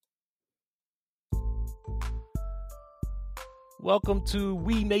Welcome to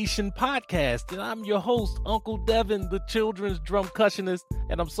We Nation Podcast, and I'm your host, Uncle Devin, the children's drum cushionist,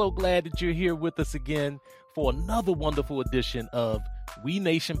 and I'm so glad that you're here with us again for another wonderful edition of We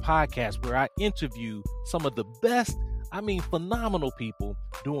Nation Podcast, where I interview some of the best, phenomenal people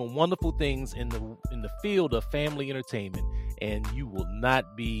doing wonderful things in the field of family entertainment. And you will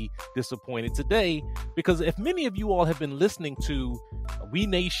not be disappointed today, because if many of you all have been listening to We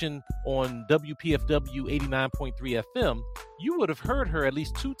Nation on WPFW 89.3 FM, you would have heard her at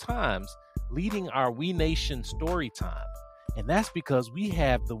least 2 times leading our We Nation story time. And that's because we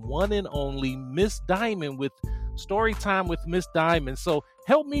have the one and only Miss Diamond with Story Time with Miss Diamond. So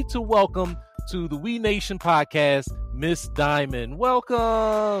help me to welcome to the We Nation Podcast, Miss Diamond.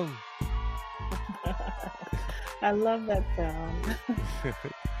 Welcome. I love that sound.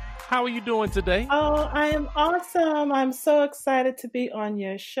 How are you doing today? Oh, I am awesome. I'm so excited to be on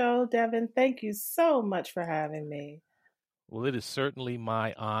your show, Devin. Thank you so much for having me. Well, it is certainly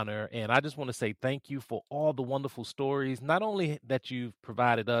my honor. And I just want to say thank you for all the wonderful stories, not only that you've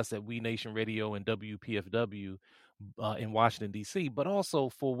provided us at We Nation Radio and WPFW in Washington, D.C., but also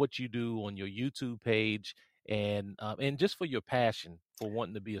for what you do on your YouTube page and just for your passion for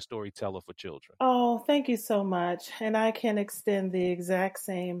wanting to be a storyteller for children. Oh, thank you so much. And I can extend the exact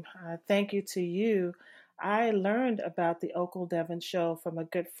same thank you to you. I learned about the Uncle Devin show from a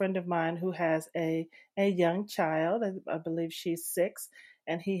good friend of mine who has a young child. I believe she's 6.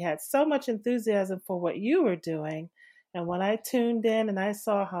 And he had so much enthusiasm for what you were doing. And when I tuned in and I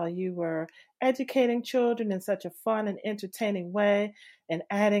saw how you were educating children in such a fun and entertaining way and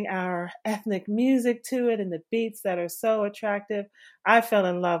adding our ethnic music to it and the beats that are so attractive, I fell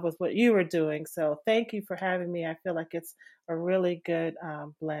in love with what you were doing. So thank you for having me. I feel like it's a really good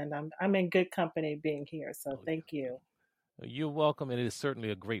blend. I'm in good company being here. So thank you. You're welcome. And it is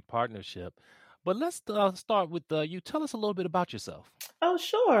certainly a great partnership. But let's start with you. Tell us a little bit about yourself. Oh,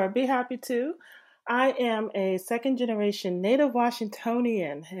 sure. Be happy to. I am a second-generation native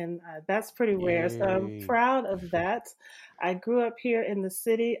Washingtonian, and that's pretty rare, so I'm proud of that. I grew up here in the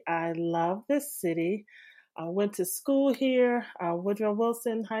city. I love this city. I went to school here, Woodrow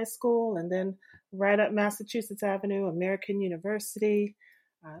Wilson High School, and then right up Massachusetts Avenue, American University.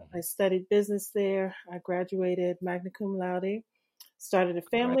 I studied business there. I graduated magna cum laude. Started a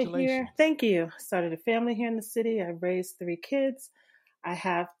family here. Thank you. Started a family here in the city. I raised 3 kids. I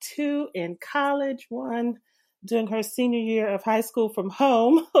have 2 in college, one doing her senior year of high school from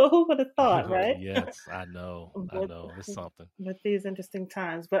home. Who would have thought, right? Yes, I know. It's something. With these interesting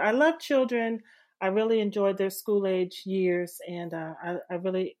times. But I love children. I really enjoyed their school age years, and I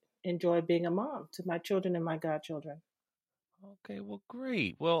really enjoy being a mom to my children and my godchildren. Okay, well,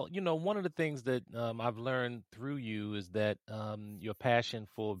 great. Well, one of the things that I've learned through you is that your passion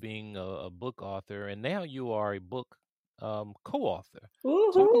for being a book author, and now you are a book co-author.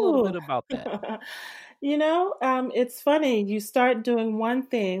 Woo-hoo. Talk a little bit about that. It's funny. You start doing one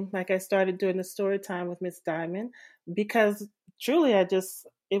thing, like I started doing the story time with Miss Diamond, because truly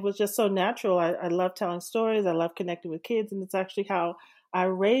it was just so natural. I love telling stories. I love connecting with kids. And it's actually how I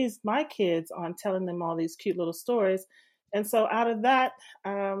raised my kids, on telling them all these cute little stories. And so out of that,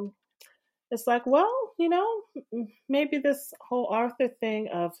 it's like, well, maybe this whole author thing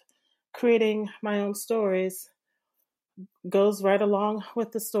of creating my own stories goes right along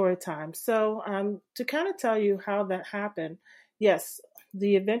with the story time. So to kind of tell you how that happened, yes,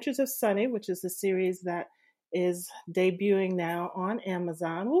 The Adventures of Sunny, which is the series that is debuting now on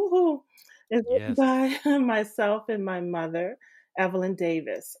Amazon, woohoo, is written by myself and my mother, Evelyn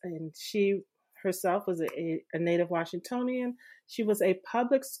Davis. And she herself was a native Washingtonian. She was a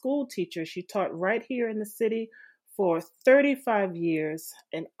public school teacher. She taught right here in the city for 35 years,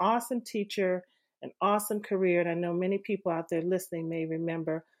 an awesome teacher, an awesome career. And I know many people out there listening may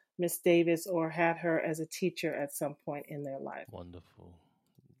remember Miss Davis or had her as a teacher at some point in their life. Wonderful.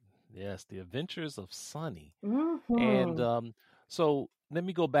 Yes, The Adventures of Sunny. Mm-hmm. And so let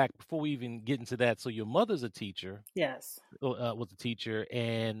me go back before we even get into that. So your mother's a teacher. Yes. Was a teacher,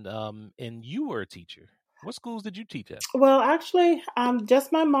 and you were a teacher. What schools did you teach at? Well, actually,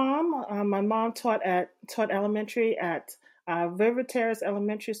 just my mom. My mom taught elementary at River Terrace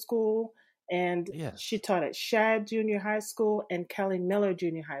Elementary School, and she taught at Shad Junior High School and Kelly Miller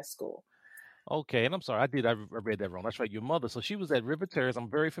Junior High School. Okay, and I'm sorry, I read that wrong. That's right, your mother. So she was at River Terrace. I'm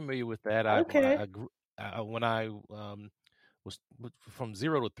very familiar with that. Okay. When I was from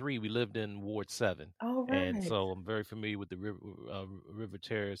 0 to 3, we lived in Ward 7. Oh, right. And so I'm very familiar with the River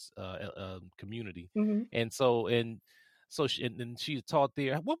Terrace community. Mm-hmm. And so she taught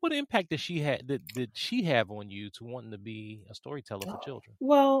there. What impact did she have on you to wanting to be a storyteller for children?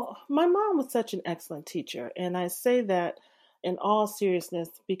 Well, my mom was such an excellent teacher, and I say that in all seriousness,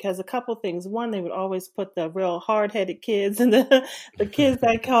 because a couple things. One, they would always put the real hard-headed kids and the kids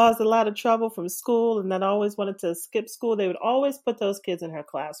that caused a lot of trouble from school and that always wanted to skip school. They would always put those kids in her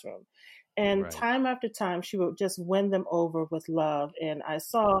classroom. And Right. time after time, she would just win them over with love. And I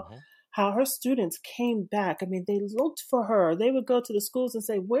saw Hmm. how her students came back. I mean, they looked for her. They would go to the schools and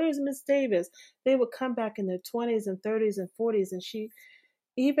say, "Where's Miss Davis?" They would come back in their 20s and 30s and 40s. And she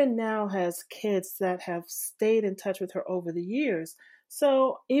even now has kids that have stayed in touch with her over the years.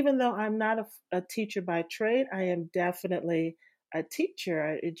 So even though I'm not a teacher by trade, I am definitely a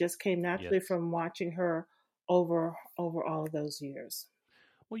teacher. It just came naturally Yes. from watching her over all of those years.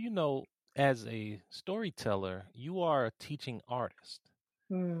 Well, as a storyteller, you are a teaching artist.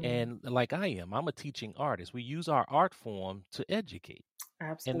 Hmm, And like I am, I'm a teaching artist. We use our art form to educate.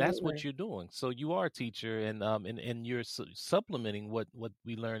 And that's what absolutely. you're doing. So you are a teacher, and you're supplementing what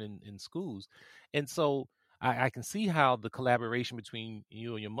we learn in schools, and so I can see how the collaboration between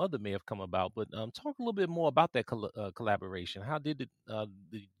you and your mother may have come about. But talk a little bit more about that collaboration. How did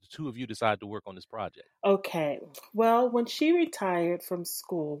the two of you decide to work on this project? Okay. Well, when she retired from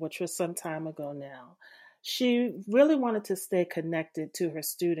school, which was some time ago now, she really wanted to stay connected to her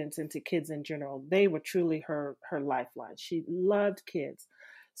students and to kids in general. They were truly her lifeline. She loved kids.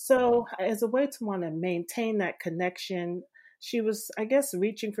 Hmm. So, as a way to want to maintain that connection, she was, I guess,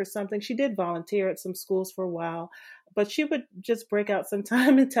 reaching for something. She did volunteer at some schools for a while, but she would just break out some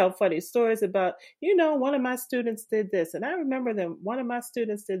time and tell funny stories about, one of my students did this, and I remember them, one of my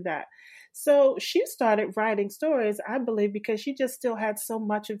students did that. So she started writing stories, I believe, because she just still had so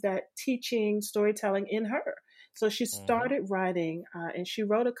much of that teaching, storytelling in her. So she Hmm. started writing, and she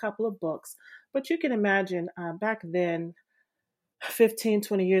wrote a couple of books. But you can imagine back then, 15,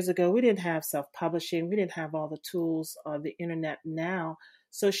 20 years ago, we didn't have self publishing, we didn't have all the tools on the internet now.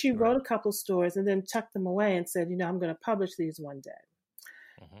 So she wrote Right. a couple of stories and then tucked them away and said, I'm going to publish these one day.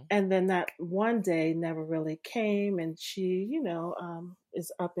 Hmm. And then that one day never really came, and she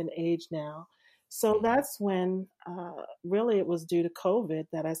is up in age now. So Hmm. that's when really it was due to COVID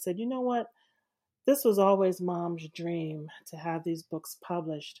that I said, you know what, this was always mom's dream to have these books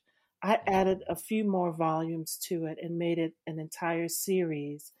published. I added a Hmm. few more volumes to it and made it an entire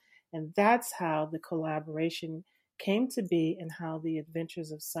series, and that's how the collaboration came to be and how the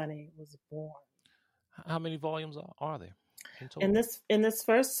Adventures of Sunny was born. How many volumes are there in In total? this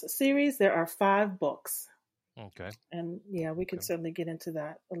first series there are 5 books. Okay. And yeah, we can Okay. certainly get into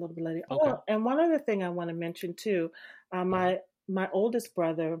that a little bit later. Okay. Oh, and one other thing I want to mention too, Hmm. my oldest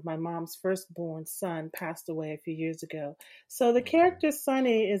brother, my mom's firstborn son, passed away a few years ago. So the Hmm. character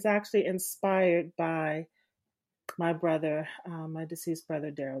Sonny is actually inspired by my brother, my deceased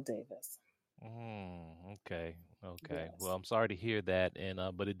brother Daryl Davis. Okay. Okay. Yes, Well, I'm sorry to hear that, and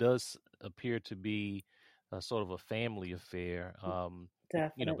but it does appear to be a sort of a family affair.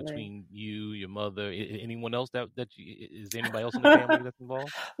 definitely. Between you, your mother, anyone else is there anybody else in the family that's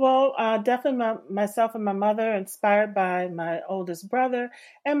involved? Well, definitely myself and my mother, inspired by my oldest brother.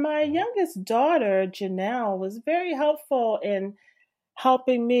 And my Hmm. youngest daughter, Janelle, was very helpful in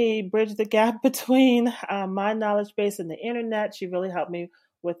helping me bridge the gap between my knowledge base and the internet. She really helped me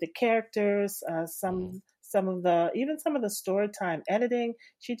with the characters, Hmm. some of the story time editing.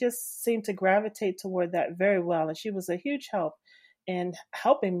 She just seemed to gravitate toward that very well, and she was a huge help in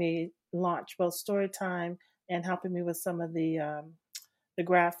helping me launch both story time and helping me with some of the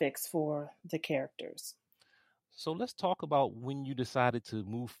graphics for the characters. So let's talk about when you decided to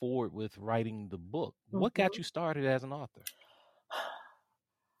move forward with writing the book. What got Mhm. you started as an author?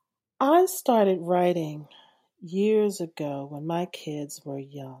 I started writing years ago when my kids were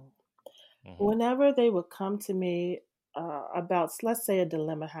young. Hmm. Whenever they would come to me about, let's say, a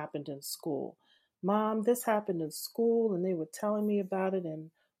dilemma happened in school. Mom, this happened in school, and they were telling me about it,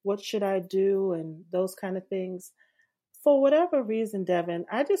 and what should I do, and those kind of things. For whatever reason, Devin,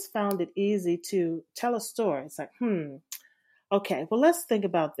 I just found it easy to tell a story. It's like, okay, well, let's think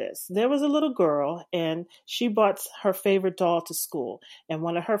about this. There was a little girl, and she brought her favorite doll to school, and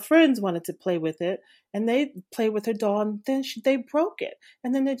one of her friends wanted to play with it, and they played with her doll, and then they broke it,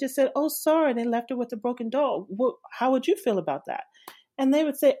 and then they just said, "Oh, sorry," and they left her with a broken doll. Well, how would you feel about that? And they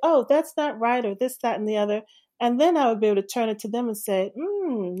would say, "Oh, that's not right," or this, that, and the other. And then I would be able to turn it to them and say,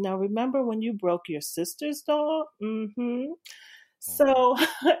 now remember when you broke your sister's doll? Mm-hmm. Hmm. So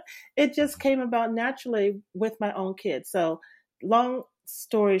it just came about naturally with my own kids. So, long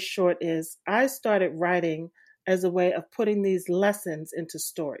story short, is I started writing as a way of putting these lessons into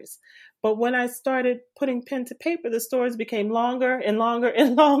stories. But when I started putting pen to paper, the stories became longer and longer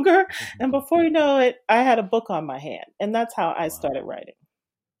and longer. And before you know it, I had a book on my hand. And that's how I started Wow. writing.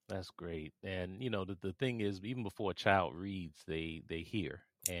 That's great. And the thing is, even before a child reads, they hear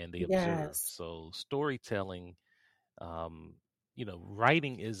and they observe. Yes. So storytelling, um,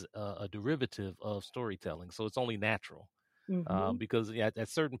 writing is a derivative of storytelling. So it's only natural. Hmm. Because at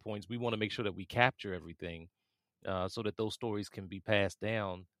certain points we want to make sure that we capture everything, so that those stories can be passed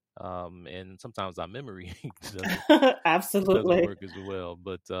down. And sometimes our memory doesn't Absolutely. work as well.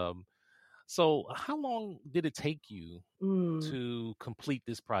 But so how long did it take you Mm. to complete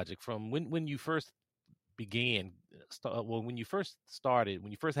this project from when you first began, well, when you first started,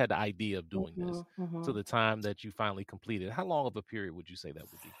 when you first had the idea of doing Hmm. this, Hmm. to the time that you finally completed? How long of a period would you say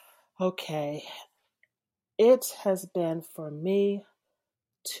that would be? Okay. It has been for me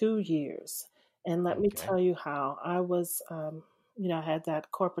 2 years. And let me Okay. tell you how. I had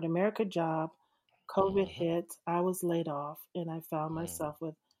that corporate America job. COVID Mm-hmm. hit. I was laid off, and I found Mm-hmm. myself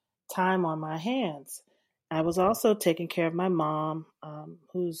with time on my hands. I was Okay. also taking care of my mom,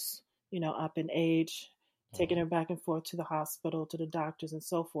 who's, up in age, taking Mm-hmm. her back and forth to the hospital, to the doctors, and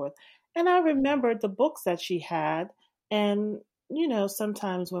so forth. And I remembered the books that she had. And,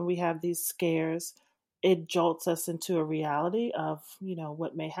 sometimes when we have these scares, it jolts us into a reality of,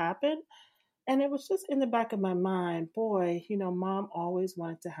 what may happen. And it was just in the back of my mind, boy, mom always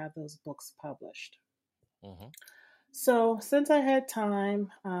wanted to have those books published. Mm-hmm. So since I had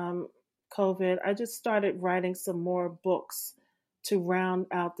time, COVID, I just started writing some more books to round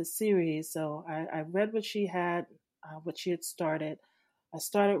out the series. So I read what she had started. I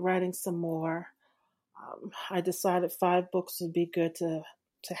started writing some more. I decided 5 books would be good to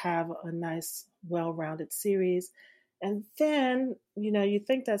have a nice, well-rounded series. And then, you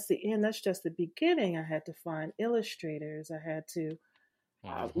think that's the end. That's just the beginning. I had to find illustrators. I had to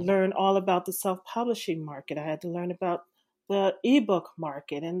Mm-hmm. learn all about the self-publishing market. I had to learn about the ebook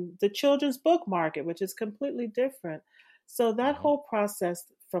market and the children's book market, which is completely different. So that Mm-hmm. whole process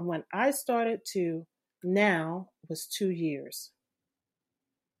from when I started to now was 2 years.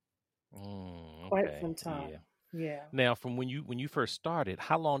 Quite Okay. some time. Yeah. Yeah. Now, from when you first started,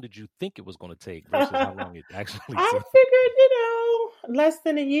 how long did you think it was going to take versus how long it actually I took? figured, less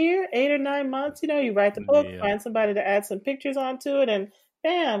than a year, 8 or 9 months. You write the book, Yeah. find somebody to add some pictures onto it, and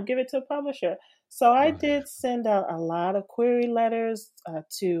bam, give it to a publisher. So I Okay. did send out a lot of query letters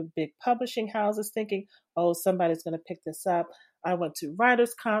to big publishing houses, thinking, oh, somebody's going to pick this up. I went to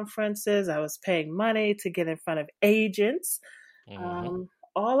writers' conferences. I was paying money to get in front of agents. Mm-hmm. Um,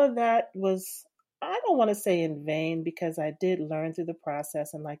 all of that was, I don't want to say in vain, because I did learn through the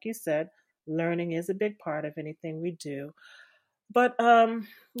process. And like you said, learning is a big part of anything we do. But,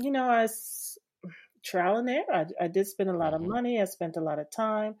 trial and error. I did spend a lot of Mm-hmm. money. I spent a lot of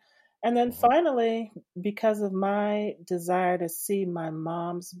time. And then Mm-hmm. finally, because of my desire to see my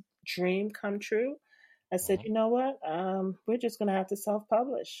mom's dream come true, I said, Mm-hmm. you know what? We're just going to have to self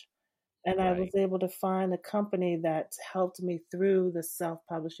publish. And I was Right. able to find a company that helped me through the self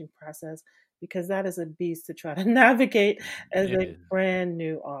publishing process, because that is a beast to try to navigate as It a is. brand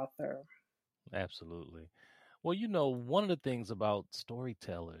new author. Absolutely. Well, one of the things about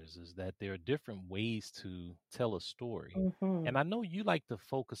storytellers is that there are different ways to tell a story. Hmm. And I know you like to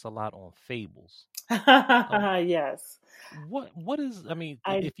focus a lot on fables. Um, Yes, what is, I mean,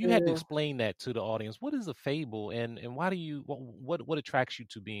 I if you had to do. explain that to the audience, what is a fable, and why do you, what attracts you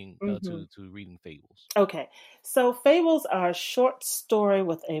to being, Hmm. to reading fables? Okay, so fables are a short story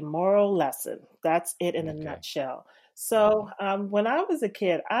with a moral lesson. That's it in a Okay. nutshell. Mm-hmm. So, when I was a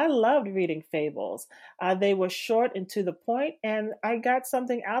kid, I loved reading fables. They were short and to the point, and I got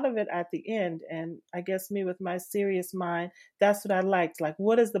something out of it at the end. And I guess me, with my serious mind, that's what I liked. Like,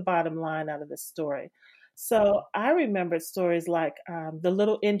 what is the bottom line out of this story? So Mm-hmm. I remembered stories like the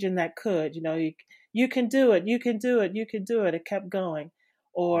little engine that could. You can do it. You can do it. You can do it. It kept going.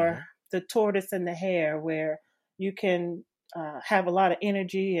 Or Mm-hmm. the tortoise and the hare, where you can have a lot of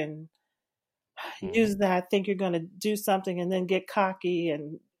energy and Mm-hmm. use that, think you're going to do something, and then get cocky,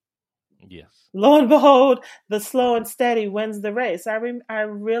 and Yes. lo and behold, the slow and steady wins the race. I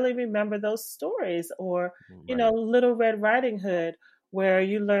really remember those stories. Or, Right. Little Red Riding Hood, where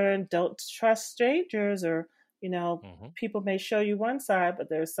you learn don't trust strangers, or, Mm-hmm. people may show you one side, but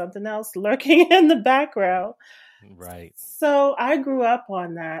there's something else lurking in the background. Right. So I grew up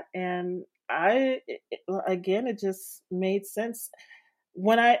on that, and again, it just made sense.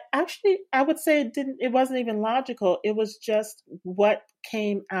 When I would say it wasn't even logical. It was just what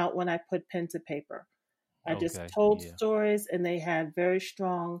came out when I put pen to paper. I just Okay. told Yeah. stories, and they had very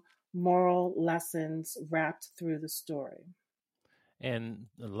strong moral lessons wrapped through the story. And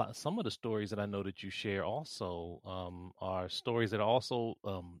some of the stories that I know that you share also are stories that are also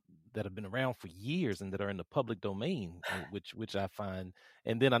that have been around for years and that are in the public domain, which I find.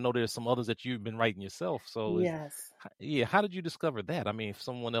 And then I know there's some others that you've been writing yourself. So Yes. yeah, how did you discover that? I mean, if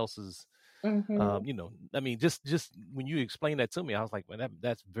someone else is, Hmm. I mean, just when you explained that to me, I was like, well,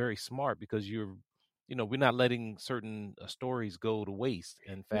 that's very smart because we're not letting certain stories go to waste.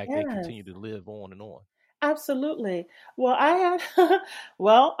 In fact, they Yes. continue to live on and on. Absolutely. Well, I had,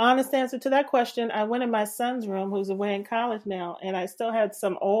 well, honest answer to that question. I went in my son's room, who's away in college now, and I still had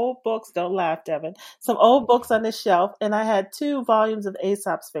some old books. Don't laugh, Devin. Some old books on the shelf, and I had 2 volumes of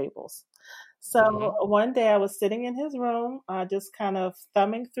Aesop's Fables. So Mm-hmm. one day I was sitting in his room, just kind of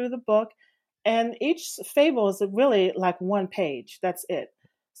thumbing through the book, and each fable is really like one page. That's it.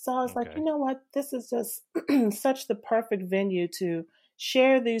 So I was like, you Okay. know what? This is just such the perfect venue to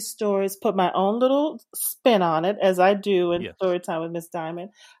share these stories, put my own little spin on it, as I do in Yes. Storytime with Miss Diamond,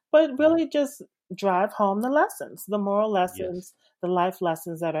 but Mm-hmm. really just drive home the lessons, the moral Yes. lessons, the life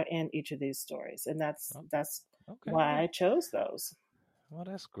lessons that are in each of these stories. And that's Okay. why I chose those. Well,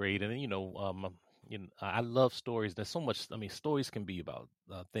 that's great. And I love stories. There's so much. I mean, stories can be about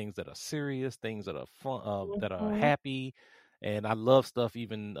things that are serious, things that are fun, that are Mhm. happy, and I love stuff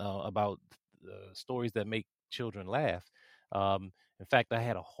even about stories that make children laugh. In fact, I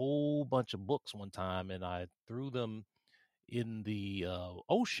had a whole bunch of books one time, and I threw them in the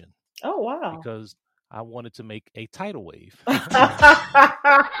ocean Oh, wow. because I wanted to make a tidal wave.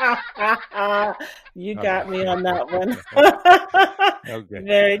 You Okay. got me on that one. Okay.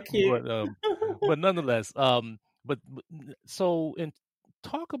 Very cute. But nonetheless, so and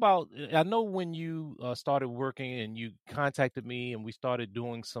talk about. I know when you started working and you contacted me and we started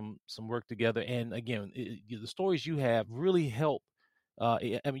doing some work together. And again, the stories you have really help.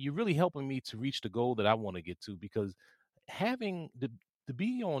 I mean, you're really helping me to reach the goal that I want to get to because having to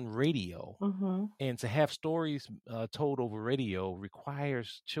be on radio Hmm. and to have stories told over radio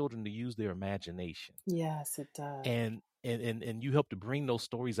requires children to use their imagination Yes, it does. and you help to bring those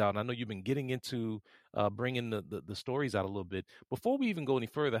stories out. And I know you've been getting into bringing the stories out a little bit. Before we even go any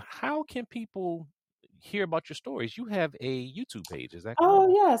further, how can people hear about your stories? You have a YouTube page, is that correct? Oh,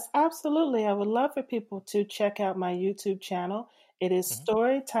 yes, absolutely. I would love for people to check out my YouTube channel. It is Hmm.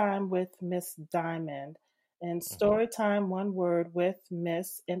 Storytime with Miss Diamond. And Hmm. Storytime, one word, with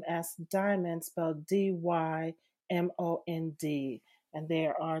Miss MS Diamond, spelled Dymond. And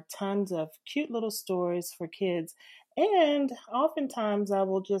there are tons of cute little stories for kids. And oftentimes I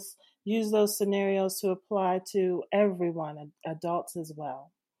will just use those scenarios to apply to everyone, adults as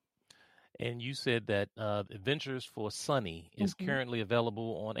well. And you said that Adventures for Sunny is Mhm. currently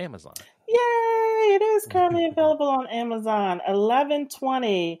available on Amazon. Yay! It is currently available on Amazon,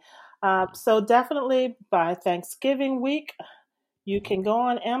 11/20. So definitely by Thanksgiving week, you Hmm. can go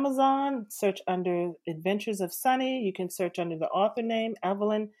on Amazon, search under Adventures of Sunny. You can search under the author name,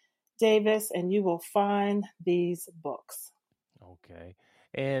 Evelyn Davis, and you will find these books. Okay.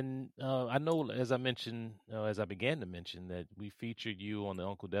 And I know, as I mentioned, as I began to mention, that we featured you on the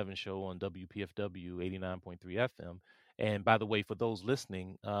Uncle Devin Show on WPFW 89.3 FM. And by the way, for those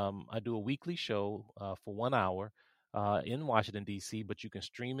listening, I do a weekly show for 1 hour in Washington, D.C., but you can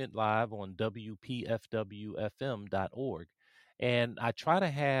stream it live on WPFWFM.org. And I try to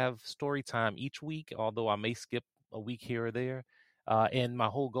have story time each week, although I may skip a week here or there. And my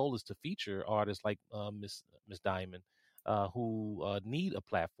whole goal is to feature artists like Miss Diamond who need a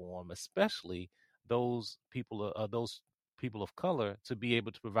platform, especially those people of color, to be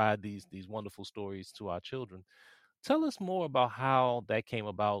able to provide these wonderful stories to our children. Tell us more about how that came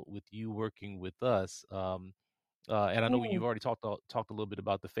about with you working with us. And I know Mm, you've already talked a little bit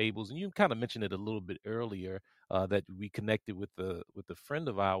about the fables, and you kind of mentioned it a little bit earlier that we connected with a friend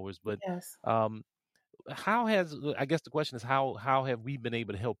of ours. But yes. um, how has I guess the question is how have we been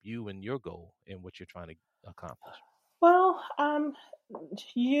able to help you in your goal and what you're trying to accomplish? Well,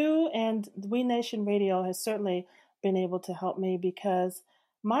 you and We Nation Radio has certainly been able to help me because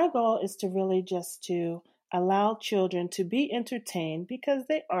my goal is to really just to allow children to be entertained because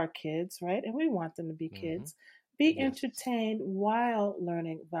they are kids, right? And we want them to be Hmm. kids, be Yes. entertained while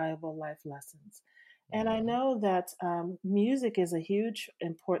learning valuable life lessons. And I Hmm. know that music is a huge,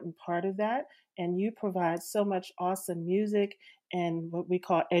 important part of that. And you provide so much awesome music and what we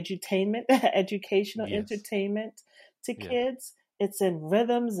call edutainment, educational Yes. entertainment to Yes. kids. It's in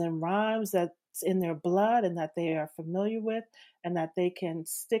rhythms and rhymes that's in their blood and that they are familiar with and that they can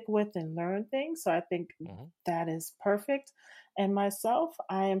stick with and learn things. So I think Hmm. that is perfect. And myself,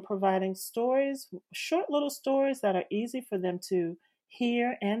 I am providing stories, short little stories that are easy for them to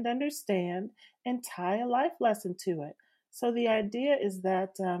hear and understand and tie a life lesson to it. So the idea is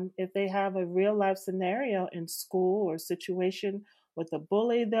that if they have a real life scenario in school or situation with a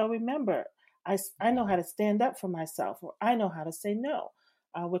bully, they'll remember, I know how to stand up for myself, or I know how to say no,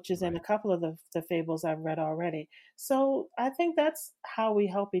 which is in a Right. couple of the fables I've read already. So I think that's how we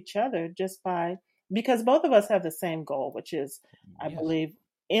help each other, just by, because both of us have the same goal, which is, I Yes. believe,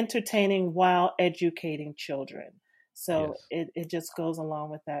 entertaining while educating children. So Yes. it just goes along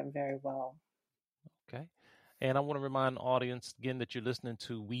with that very well. Okay. And I want to remind the audience again that you're listening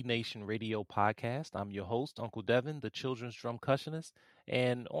to We Nation Radio Podcast. I'm your host, Uncle Devin, the children's drum cushionist.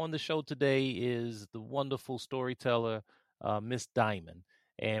 And on the show today is the wonderful storyteller, Miss Diamond.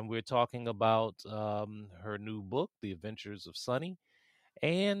 And we're talking about her new book, The Adventures of Sunny,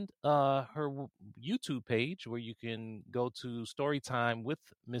 and her YouTube page where you can go to Storytime with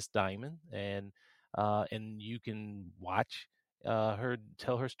Miss Diamond, and you can watch her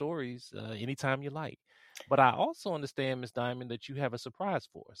tell her stories anytime you like. But I also understand, Miss Diamond, that you have a surprise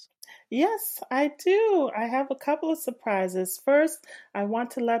for us. Yes, I do. I have a couple of surprises. First, I want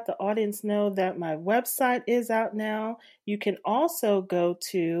to let the audience know that my website is out now. You can also go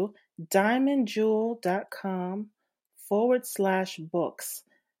to diamondjewel.com/books.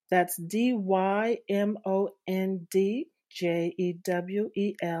 That's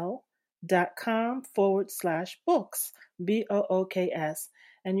DYMONDJEWEL.com/books, BOOKS.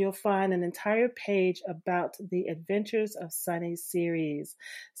 And you'll find an entire page about the Adventures of Sunny series.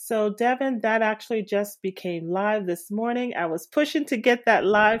 So, Devin, that actually just became live this morning. I was pushing to get that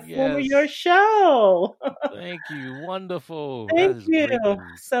live for your Yes. show. Thank you. Wonderful. That Thank is you. great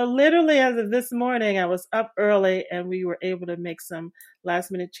news. So, literally, as of this morning, I was up early and we were able to make some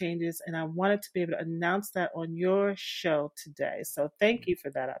last minute changes. And I wanted to be able to announce that on your show today. So, thank you for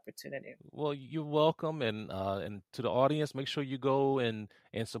that opportunity. Well, you're welcome, and to the audience, make sure you go and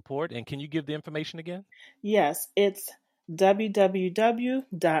support. And can you give the information again? Yes, it's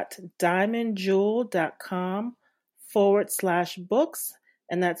www.diamondjewel.com/books,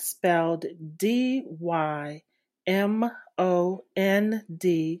 and that's spelled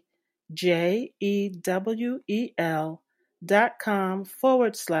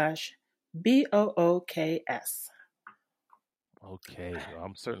Okay, well,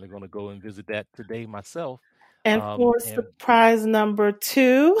 I'm certainly going to go and visit that today myself. And for And surprise number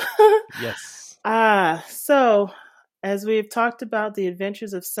two, yes, so as we've talked about, The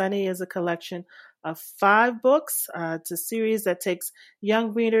Adventures of Sunny is a collection of 5 books. It's a series that takes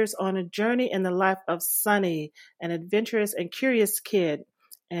young readers on a journey in the life of Sunny, an adventurous and curious kid.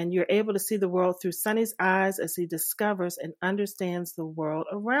 And you're able to see the world through Sunny's eyes as he discovers and understands the world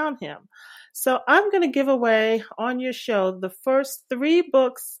around him. So I'm going to give away on your show the first 3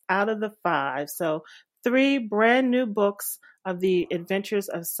 books out of the 5. So 3 brand new books of the Adventures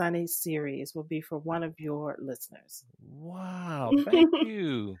of Sunny series will be for one of your listeners. wow, thank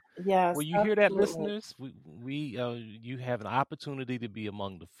you. Yes, Well, you hear that, absolutely. listeners? You have an opportunity to be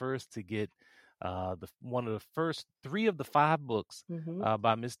among the first to get the one of the first 3 of the 5 books Hmm.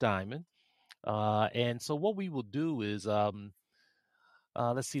 by Miss Diamond. And so what we will do is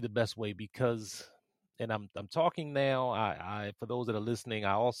let's see the best way, because and I'm talking now. I for those that are listening,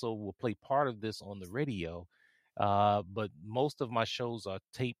 I also will play part of this on the radio, but most of my shows are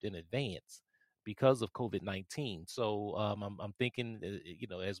taped in advance because of COVID-19. So I'm thinking,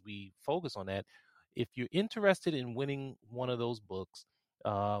 as we focus on that, if you're interested in winning one of those books,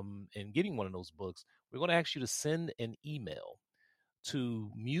 and getting one of those books, we're going to ask you to send an email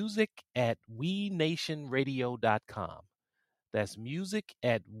to music@wenationradio.com. That's music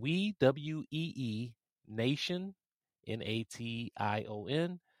at nation,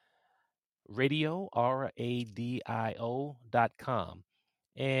 NATION, radio, RADIO.com.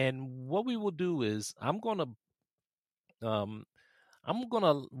 And what we will do is um, I'm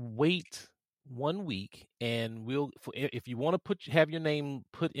gonna wait 1 week, and if you want to have your name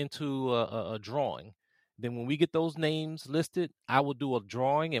put into a drawing, then when we get those names listed, I will do a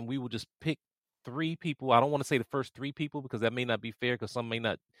drawing, and we will just pick 3 people. I don't want to say the first 3 people because that may not be fair, because some may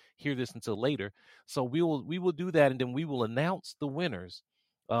not hear this until later. So we will do that, and then we will announce the winners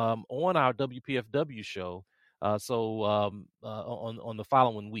on our WPFW show. On the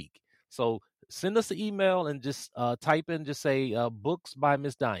following week. So send us an email and just type in, just say books by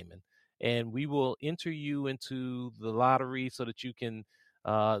Miss Diamond, and we will enter you into the lottery so that you can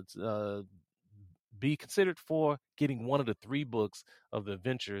be considered for getting one of the 3 books of the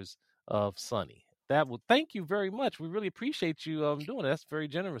Adventures of Sunny. That will Thank you very much. We really appreciate you doing that. That's very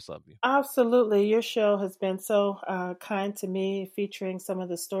generous of you. Absolutely. Your show has been so kind to me, featuring some of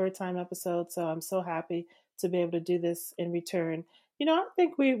the Storytime episodes. So I'm so happy to be able to do this in return. I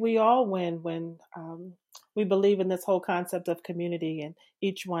think we all win when we believe in this whole concept of community and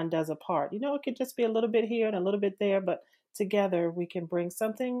each one does a part. It could just be a little bit here and a little bit there, but together we can bring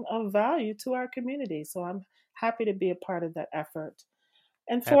something of value to our community. So I'm happy to be a part of that effort.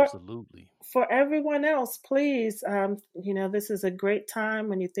 And Absolutely. for everyone else, please, this is a great time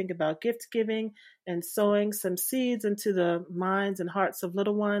when you think about gift giving and sowing some seeds into the minds and hearts of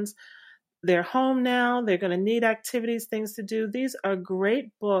little ones. They're home now. They're going to need activities, things to do. These are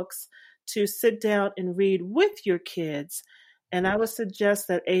great books to sit down and read with your kids. And I would suggest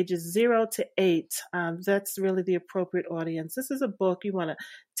that ages 0 to 8, that's really the appropriate audience. This is a book you want to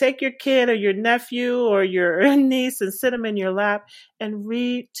take your kid or your nephew or your niece and sit them in your lap and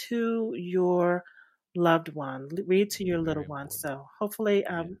read to your loved one, read to your little Very one. important. So hopefully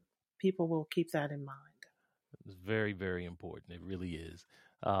Yeah. people will keep that in mind. It's very, very important. It really is.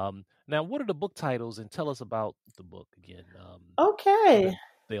 Now, what are the book titles? And tell us about the book again, so Okay. that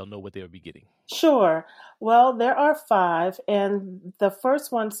they'll know what they'll be getting. Sure. Well, there are 5, and the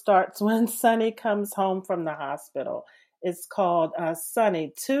first one starts when Sonny comes home from the hospital. It's called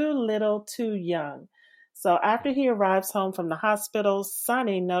Sonny, Too Little, Too Young. So after he arrives home from the hospital,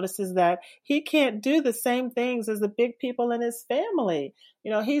 Sonny notices that he can't do the same things as the big people in his family.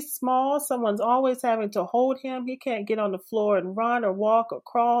 He's small. Someone's always having to hold him. He can't get on the floor and run or walk or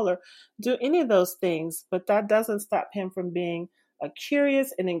crawl or do any of those things. But that doesn't stop him from being a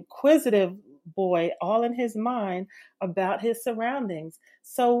curious and inquisitive boy, all in his mind about his surroundings.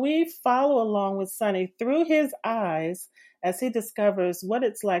 So we follow along with Sonny through his eyes as he discovers what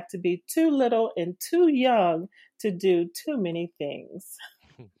it's like to be too little and too young to do too many things.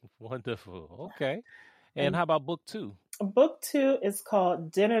 Wonderful. Okay. And And how about book 2? book 2 is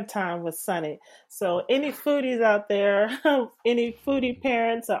called Dinner Time with Sonny. So any foodies out there, any foodie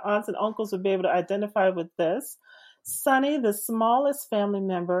parents or aunts and uncles will be able to identify with this. Sonny, the smallest family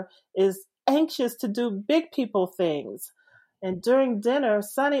member, is anxious to do big people things. And during dinner,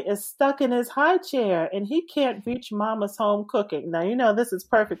 Sonny is stuck in his high chair and he can't reach Mama's home cooking. Now, this is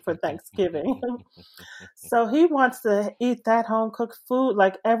perfect for Thanksgiving. So he wants to eat that home cooked food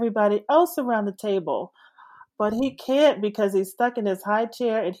like everybody else around the table. But he can't because he's stuck in his high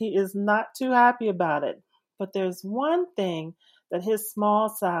chair and he is not too happy about it. But there's one thing that his small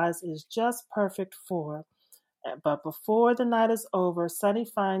size is just perfect for. But before the night is over, Sonny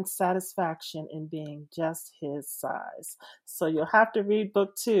finds satisfaction in being just his size. So you'll have to read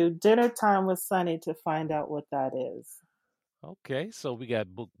book 2, Dinner Time with Sonny, to find out what that is. Okay, so we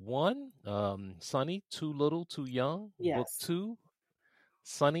got book 1, Sonny, Too Little, Too Young. Book Yes. 2,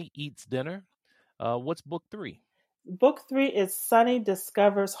 Sonny Eats Dinner. What's book 3? Book 3 is Sonny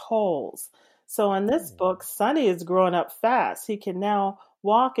Discovers Holes. So in this book, Sonny is growing up fast. He can now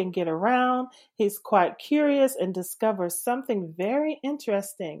walk and get around. He's quite curious and discovers something very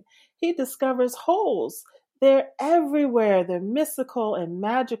interesting. He discovers holes. They're everywhere. They're mystical and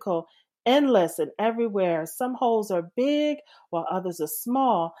magical, endless and everywhere. Some holes are big while others are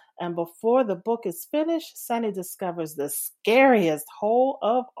small. And before the book is finished, Sonny discovers the scariest hole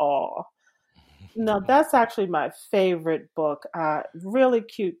of all. No, that's actually my favorite book. Really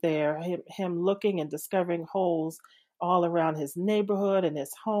cute there. Him looking and discovering holes all around his neighborhood and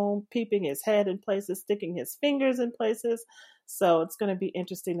his home, peeping his head in places, sticking his fingers in places. So it's going to be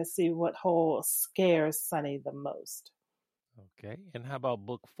interesting to see what hole scares Sonny the most. Okay, and how about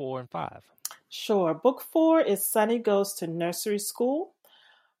book 4 and 5? Sure. Book 4 is Sonny Goes to Nursery School.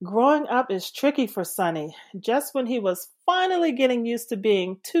 Growing up is tricky for Sonny. Just when he was finally getting used to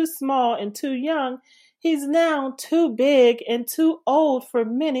being too small and too young, he's now too big and too old for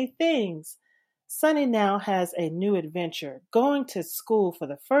many things. Sonny now has a new adventure, going to school for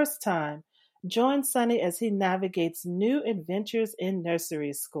the first time. Join Sonny as he navigates new adventures in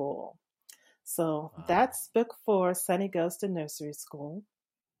nursery school. So Wow. that's book 4, Sonny Goes to Nursery School.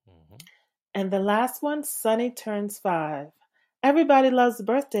 Mm-hmm. And the last one, Sonny Turns 5. Everybody loves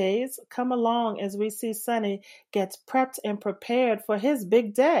birthdays. Come along as we see Sonny gets prepped and prepared for his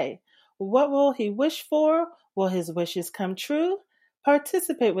big day. What will he wish for? Will his wishes come true?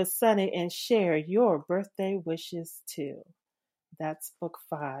 Participate with Sonny and share your birthday wishes too. That's book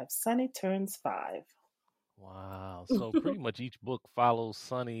 5. Sonny Turns 5. Wow. So pretty much each book follows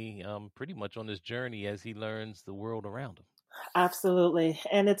Sonny pretty much on this journey as he learns the world around him. Absolutely.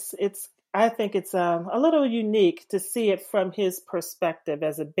 And it's I think it's a little unique to see it from his perspective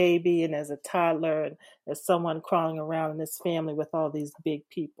as a baby and as a toddler and as someone crawling around in his family with all these big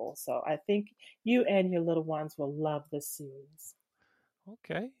people. So I think you and your little ones will love this series.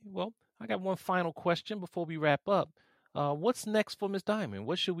 Okay. Well, I got one final question before we wrap up. What's next for Miss Diamond?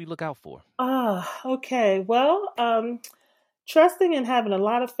 What should we look out for? Okay. Well, trusting and having a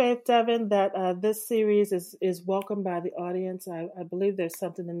lot of faith, Devin, that this series is welcomed by the audience. I believe there's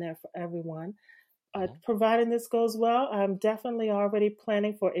something in there for everyone. Providing this goes well, I'm definitely already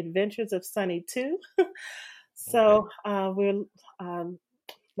planning for Adventures of Sunny 2. So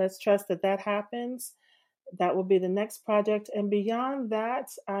let's trust that happens. That will be the next project. And beyond that,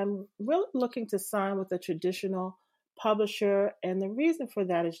 I'm really looking to sign with a traditional publisher. And the reason for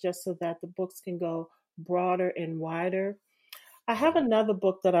that is just so that the books can go broader and wider. I have another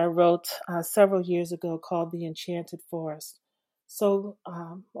book that I wrote several years ago called The Enchanted Forest. So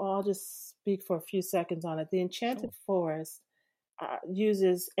I'll just speak for a few seconds on it. The Enchanted Forest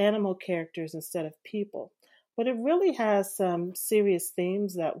uses animal characters instead of people, but it really has some serious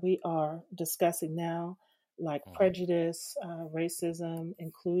themes that we are discussing now, like prejudice, racism,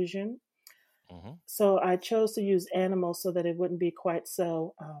 inclusion. So I chose to use animals so that it wouldn't be quite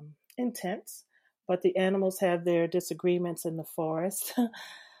so intense, but the animals have their disagreements in the forest.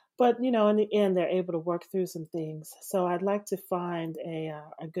 But, in the end, they're able to work through some things. So I'd like to find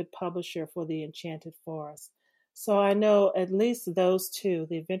a good publisher for The Enchanted Forest. So I know at least those two,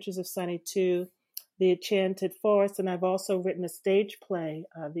 The Adventures of Sunny 2, The Enchanted Forest, and I've also written a stage play,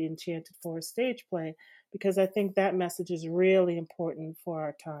 The Enchanted Forest stage play, because I think that message is really important for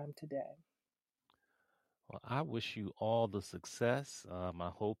our time today. Well, I wish you all the success.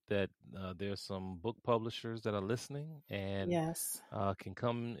 I hope that there's some book publishers that are listening and can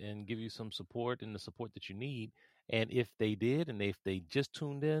come and give you some support and the support that you need. And if they did, and if they just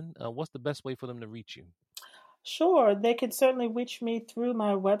tuned in, what's the best way for them to reach you? Sure. They can certainly reach me through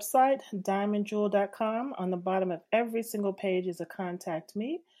my website, diamondjewel.com. On the bottom of every single page is a contact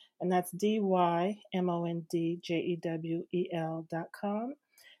me, and that's DYMONDJEWEL.com.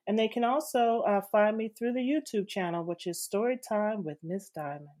 And they can also find me through the YouTube channel, which is Storytime with Miss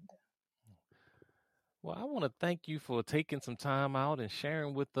Diamond. Well, I want to thank you for taking some time out and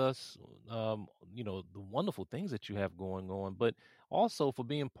sharing with us, the wonderful things that you have going on, but also for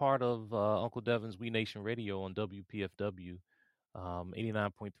being part of Uncle Devin's We Nation Radio on WPFW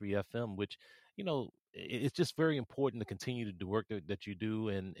 89.3 FM, which, it's just very important to continue to do work that you do.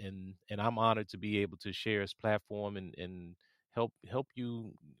 And I'm honored to be able to share this platform and help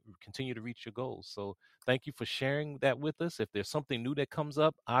you continue to reach your goals. So thank you for sharing that with us. If there's something new that comes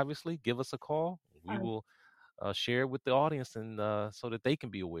up, obviously give us a call. We will share with the audience and so that they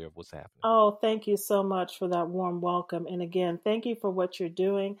can be aware of what's happening. Oh, thank you so much for that warm welcome. And again, thank you for what you're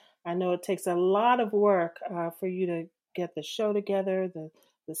doing. I know it takes a lot of work for you to get the show together, the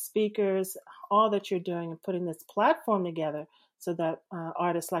speakers, all that you're doing and putting this platform together so that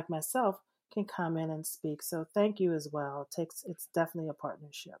artists like myself can come in and speak. So thank you as well. It's definitely a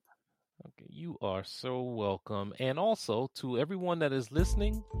partnership. Okay, you are so welcome. And also to everyone that is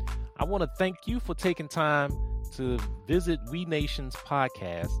listening, I want to thank you for taking time to visit We Nation's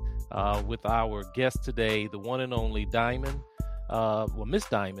podcast with our guest today, the one and only Diamond, Miss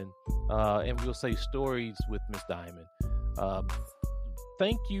Diamond, and we'll say Stories with Miss Diamond.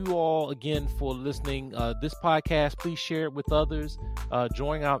 Thank you all again for listening. This podcast, please share it with others.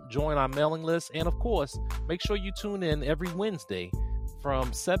 Join our mailing list. And of course, make sure you tune in every Wednesday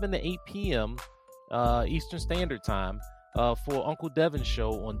from 7 to 8 p.m. Eastern Standard Time for Uncle Devin's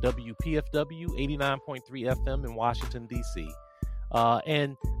show on WPFW 89.3 FM in Washington, D.C.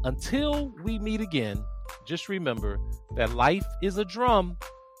 And until we meet again, just remember that life is a drum,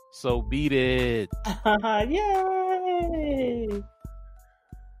 so beat it. Yay!